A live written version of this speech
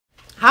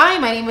Hi,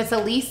 my name is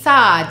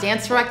Alisa,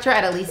 dance director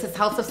at Alisa's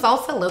House of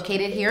Salsa,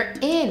 located here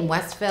in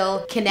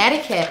Westville,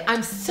 Connecticut.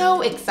 I'm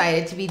so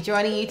excited to be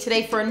joining you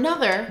today for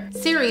another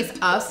series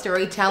of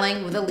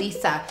storytelling with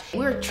Alisa.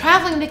 We're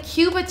traveling to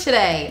Cuba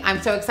today. I'm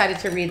so excited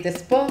to read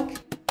this book.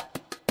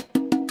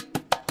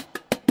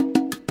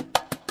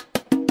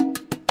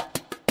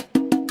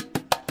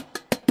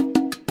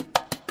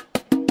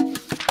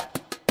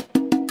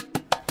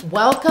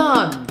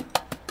 Welcome.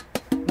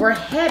 We're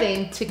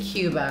heading to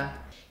Cuba.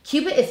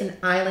 Cuba is an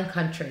island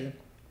country.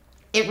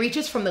 It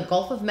reaches from the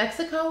Gulf of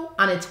Mexico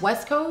on its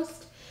west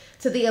coast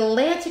to the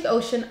Atlantic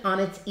Ocean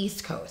on its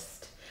east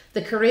coast.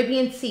 The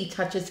Caribbean Sea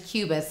touches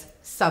Cuba's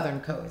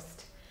southern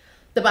coast.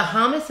 The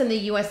Bahamas and the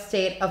U.S.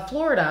 state of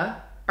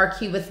Florida are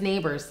Cuba's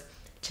neighbors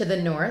to the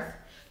north.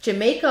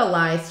 Jamaica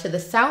lies to the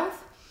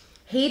south.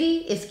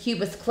 Haiti is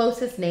Cuba's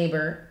closest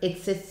neighbor. It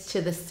sits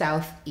to the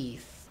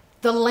southeast.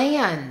 The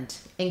land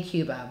in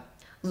Cuba.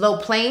 Low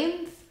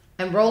plains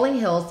and rolling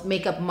hills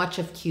make up much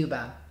of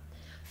Cuba.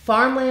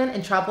 Farmland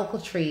and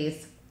tropical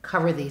trees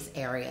cover these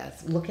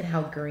areas. Look at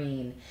how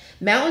green.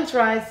 Mountains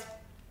rise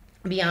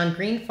beyond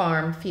green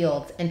farm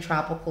fields and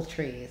tropical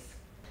trees.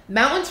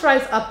 Mountains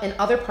rise up in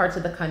other parts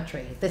of the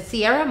country. The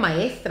Sierra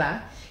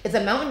Maestra is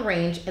a mountain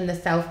range in the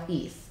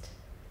southeast,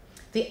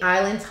 the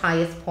island's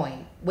highest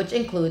point, which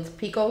includes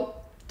Pico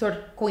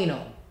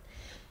Torquino.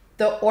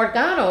 The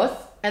Organos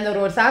and the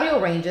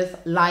Rosario ranges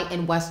lie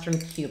in western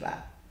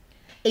Cuba.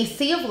 A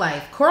sea of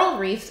life, coral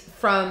reefs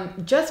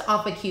from just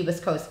off of Cuba's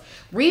coast.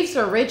 Reefs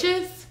are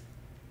ridges.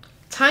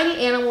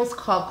 Tiny animals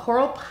called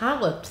coral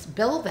polyps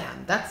build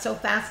them. That's so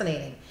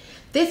fascinating.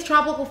 This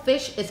tropical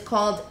fish is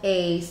called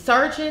a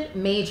sargent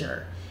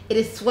major. It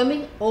is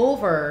swimming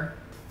over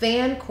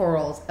fan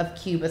corals of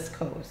Cuba's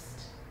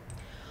coast.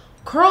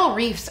 Coral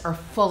reefs are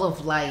full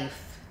of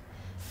life.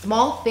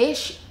 Small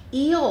fish,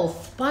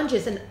 eels,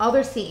 sponges, and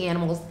other sea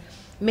animals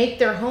make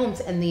their homes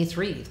in these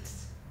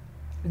reefs.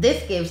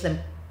 This gives them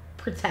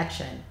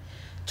protection.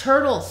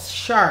 Turtles,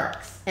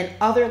 sharks, and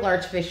other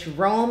large fish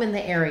roam in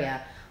the area,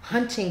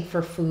 hunting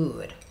for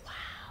food.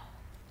 Wow.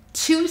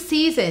 2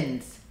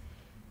 seasons.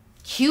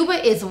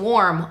 Cuba is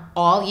warm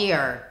all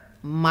year,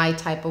 my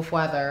type of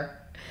weather.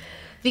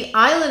 The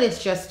island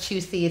is just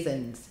 2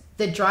 seasons.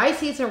 The dry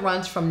season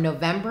runs from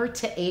November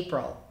to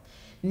April.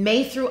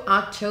 May through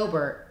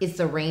October is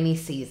the rainy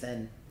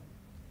season.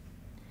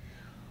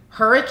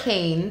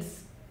 Hurricanes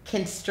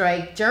can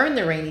strike during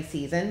the rainy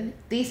season.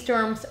 These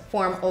storms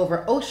form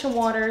over ocean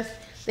waters.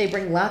 They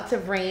bring lots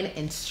of rain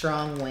and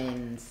strong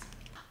winds.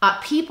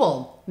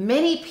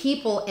 Many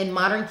people in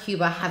modern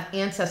Cuba have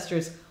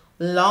ancestors,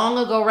 long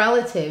ago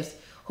relatives,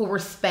 who were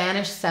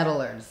Spanish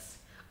settlers.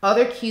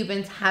 Other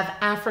Cubans have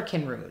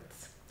African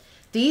roots.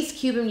 These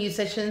Cuban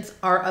musicians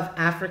are of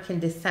African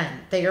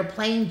descent. They are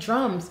playing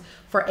drums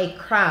for a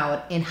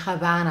crowd in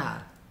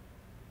Havana.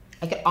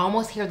 I could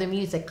almost hear the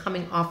music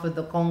coming off of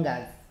the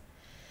congas.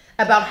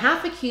 About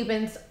half of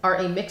Cubans are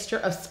a mixture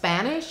of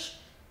Spanish,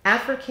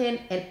 African,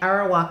 and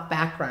Arawak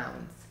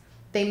backgrounds.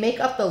 They make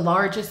up the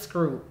largest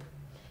group.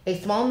 A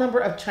small number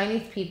of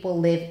Chinese people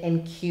live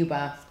in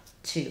Cuba,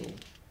 too.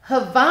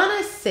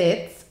 Havana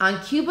sits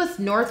on Cuba's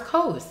north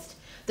coast.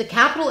 The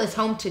capital is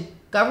home to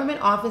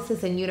government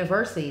offices and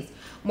universities.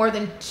 More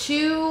than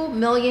 2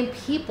 million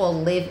people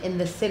live in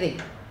the city.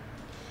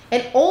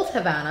 In Old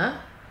Havana,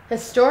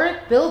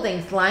 historic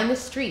buildings line the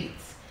streets.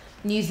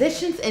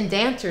 Musicians and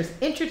dancers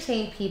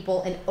entertain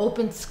people in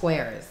open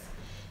squares.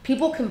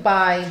 People can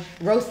buy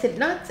roasted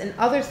nuts and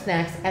other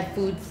snacks at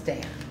food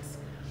stands.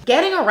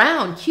 Getting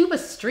around,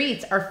 Cuba's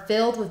streets are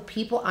filled with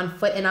people on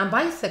foot and on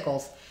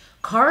bicycles.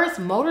 Cars,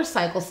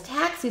 motorcycles,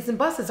 taxis, and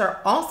buses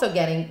are also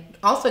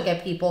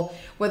get people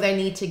where they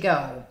need to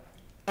go.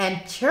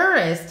 And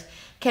tourists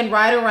can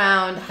ride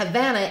around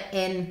Havana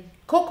in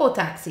coco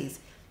taxis.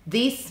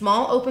 These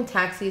small open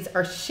taxis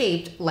are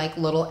shaped like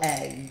little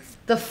eggs.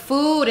 The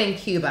food in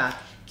Cuba.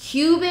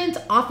 Cubans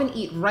often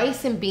eat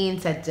rice and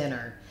beans at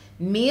dinner.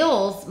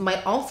 Meals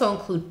might also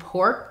include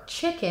pork,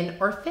 chicken,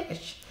 or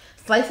fish.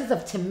 Slices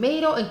of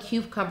tomato and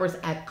cucumbers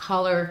add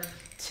color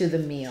to the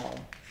meal.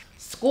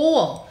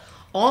 School.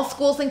 All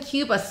schools in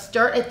Cuba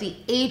start at the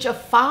age of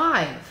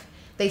 5.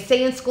 They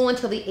stay in school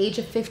until the age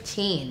of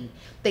 15.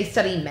 They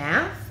study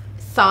math,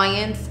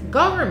 science,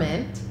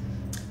 government,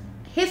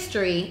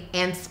 history,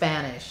 and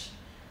Spanish.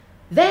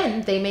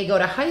 Then they may go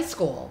to high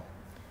school.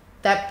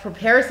 That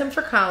prepares them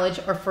for college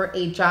or for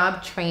a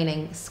job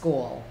training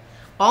school.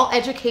 All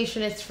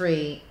education is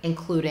free,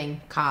 including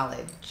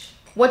college.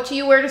 What do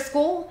you wear to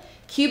school?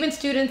 Cuban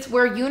students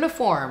wear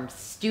uniforms.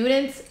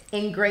 Students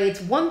in grades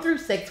 1 through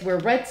 6 wear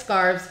red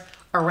scarves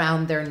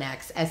around their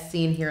necks, as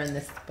seen here in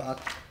this book.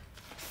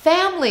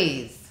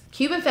 Families.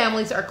 Cuban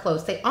families are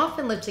close. They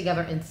often live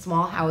together in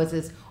small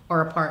houses or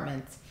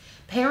apartments.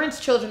 Parents,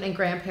 children, and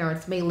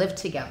grandparents may live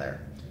together.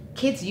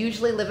 Kids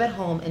usually live at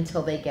home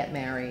until they get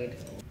married.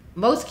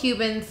 Most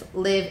Cubans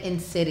live in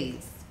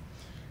cities.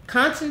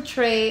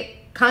 Concrete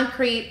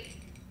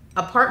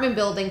apartment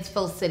buildings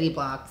fill city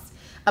blocks.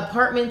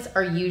 Apartments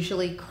are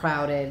usually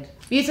crowded.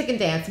 Music and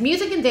dance.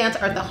 Music and dance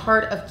are at the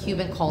heart of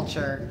Cuban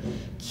culture.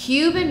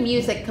 Cuban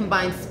music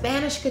combines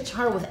Spanish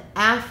guitar with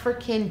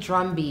African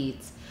drum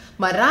beats.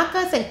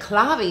 Maracas and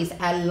claves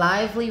add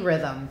lively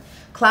rhythm.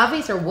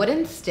 Claves are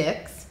wooden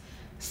sticks.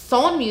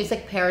 Soul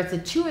music pairs the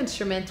two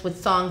instruments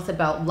with songs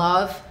about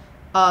love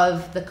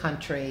of the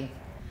country.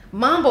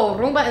 Mambo,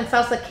 rumba, and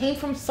salsa came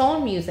from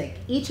soul music.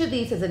 Each of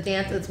these is a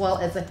dance as well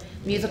as a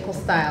musical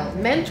style.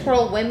 Men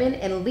twirl women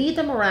and lead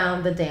them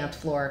around the dance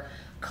floor.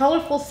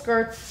 Colorful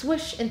skirts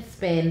swish and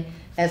spin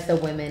as the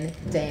women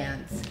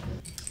dance.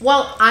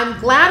 Well, I'm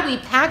glad we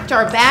packed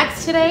our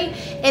bags today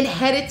and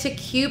headed to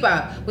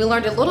Cuba. We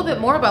learned a little bit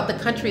more about the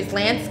country's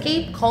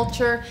landscape,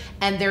 culture,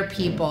 and their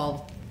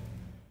people.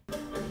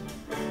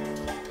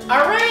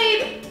 All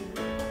right,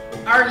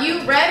 are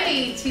you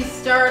ready to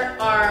start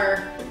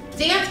our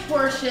dance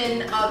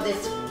portion of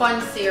this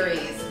fun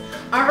series?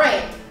 All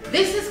right,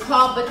 this is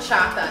called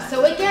bachata.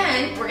 So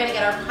again, we're gonna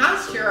get our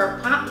posture,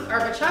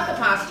 our bachata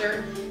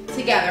posture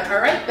together. All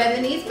right, bend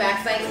the knees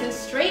back nice and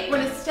straight. We're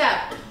gonna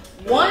step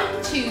 1,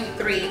 2,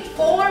 3,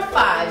 4,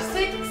 5,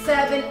 6,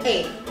 7,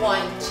 8.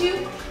 1,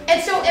 2.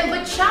 And so in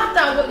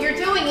bachata, what you're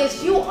doing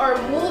is you are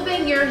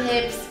moving your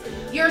hips,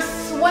 you're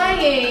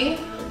swaying,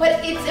 but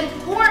it's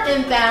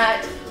important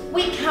that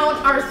we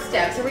count our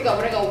steps. Here we go.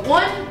 We're gonna go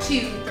 1,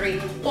 2, 3,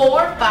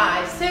 4,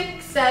 5,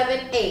 6, 7,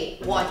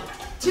 8. 1,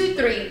 2,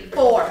 3,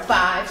 4,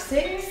 5,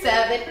 6,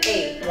 7,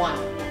 8.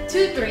 1,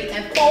 2, 3,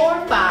 and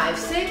 4, 5,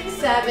 6,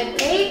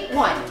 7, 8.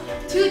 1,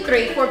 2,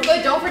 3, 4.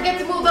 Good. Don't forget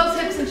to move those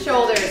hips and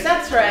shoulders.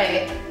 That's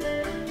right.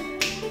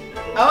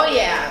 Oh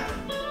yeah.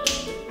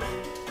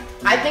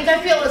 I think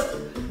I feel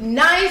this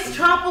nice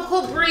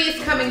tropical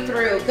breeze coming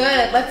through.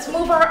 Good. Let's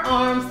move our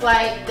arms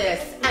like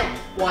this. And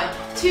 1,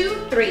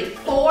 2, 3,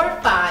 4,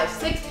 5,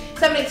 6,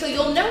 7, 8. So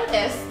you'll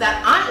notice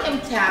that I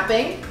am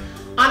tapping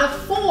on a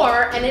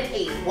 4 and an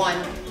 8.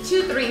 1,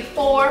 2, 3,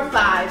 4,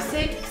 5,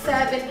 6,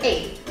 7,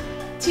 8.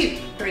 2,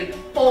 3,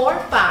 4,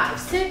 5,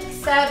 6,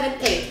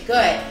 7, 8.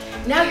 Good.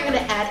 Now you're going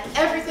to add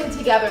everything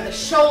together, the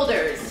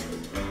shoulders,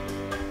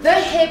 the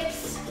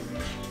hips,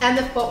 and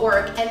the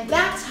footwork, and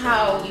that's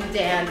how you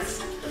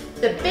dance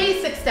the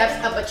basic steps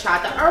of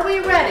bachata. Are we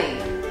ready?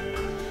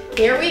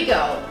 Here we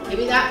go. Give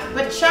me that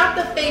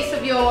bachata face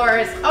of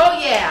yours. Oh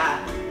yeah.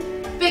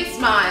 Big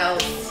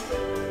smiles.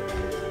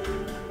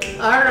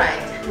 All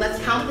right,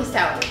 let's count this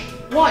out.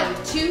 1,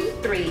 2,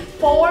 3,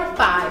 4,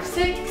 5,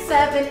 6,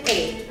 7,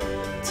 8.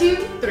 2,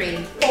 3,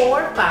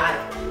 4,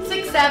 5,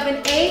 6,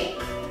 7, 8.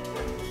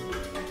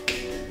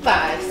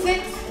 5,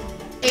 6,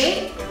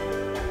 8,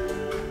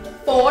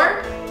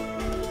 4.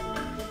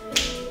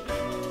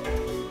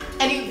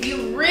 And if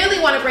you really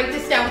want to break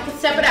this down, we can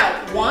step it out.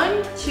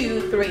 1,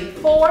 2, 3,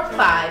 4,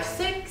 5,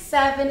 6,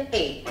 7,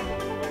 8.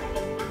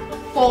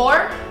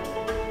 4.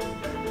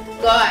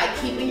 Good.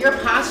 Keeping your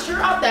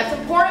posture up. That's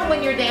important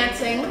when you're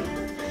dancing.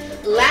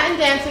 Latin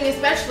dancing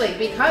especially,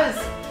 because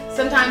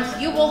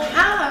sometimes you will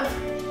have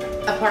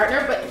a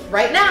partner, but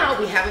right now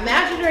we have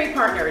imaginary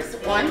partners.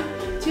 1,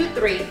 2,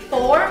 3,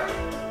 4,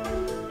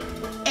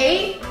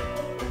 8,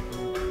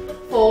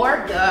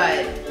 4.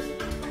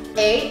 Good.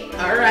 8.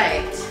 All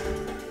right.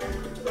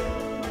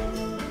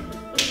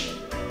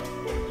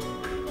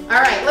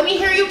 All right, let me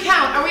hear you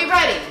count. Are we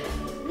ready?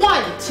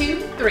 1,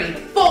 2, 3,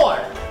 4.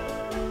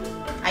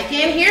 I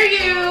can't hear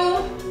you.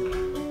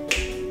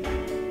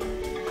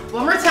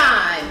 One more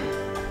time.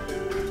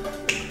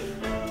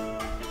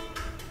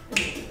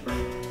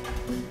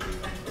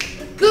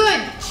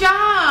 Good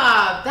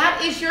job.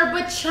 That is your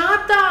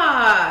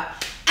bachata.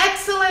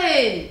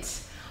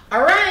 Excellent.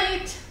 All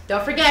right.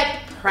 Don't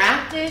forget,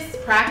 practice,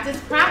 practice,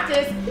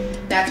 practice.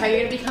 That's how you're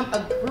going to become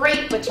a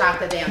great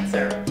bachata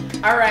dancer.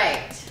 All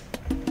right.